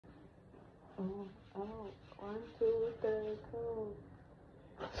Oh, oh, 1, 2, 3, go.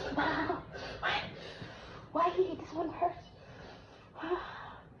 Wow! Why? This one hurts.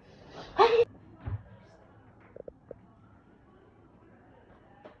 Like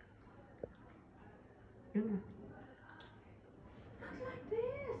this.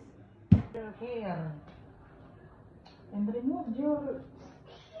 Your hair. And remove your...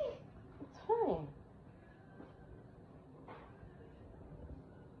 It's fine.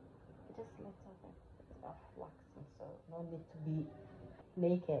 Just little bit of waxing, so no need to be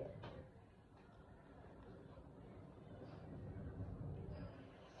naked.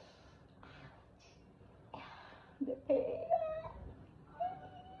 The pain.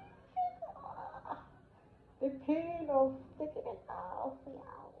 The pain of taking it off. Wait.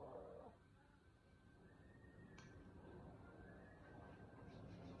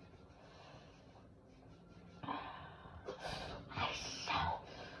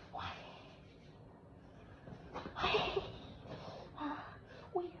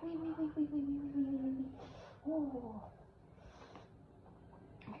 Oh.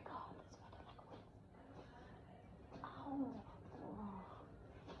 My God, that's what I like. Ow.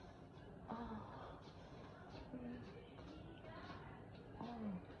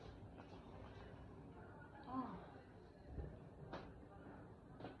 Oh.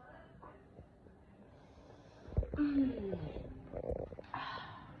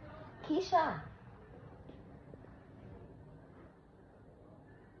 Keisha.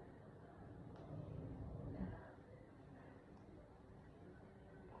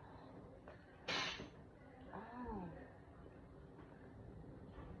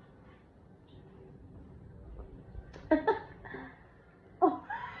 Oh.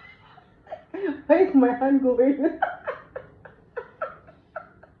 Where is my hand going?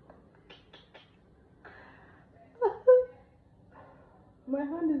 My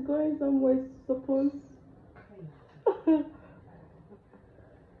hand is going somewhere, suppose.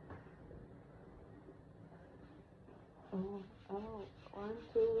 Oh, 1,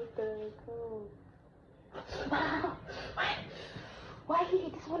 2, 3, go. Wow! Why?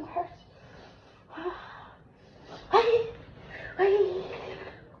 This one hurts. Why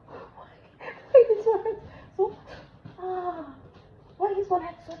this one hurts so? Why this one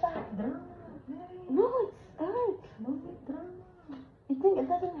hurts so bad? No, it's hurt. No, it's drama. You think it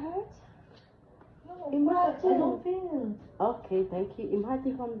doesn't hurt? No, Imagine. I don't feel. Okay, thank you.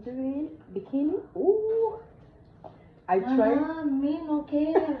 Imagine if I'm doing bikini. Ooh. I tried. Me no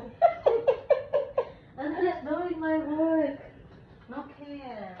care. I'm just doing my work. No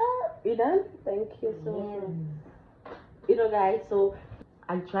care. You done? Thank you so much. You know, guys, so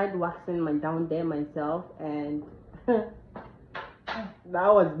I tried waxing my down there myself, and that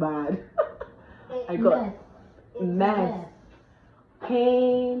was bad. I got mess,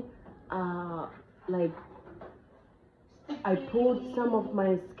 pain, like I pulled some of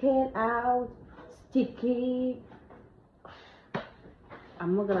my skin out, sticky.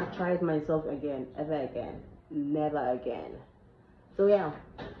 I'm not gonna try it myself again, ever again, never again. So yeah,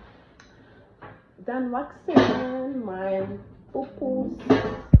 done waxing my pupus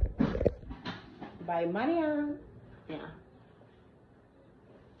by Marianne. Yeah.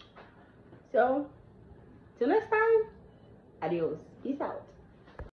 So till next time, adios, peace out.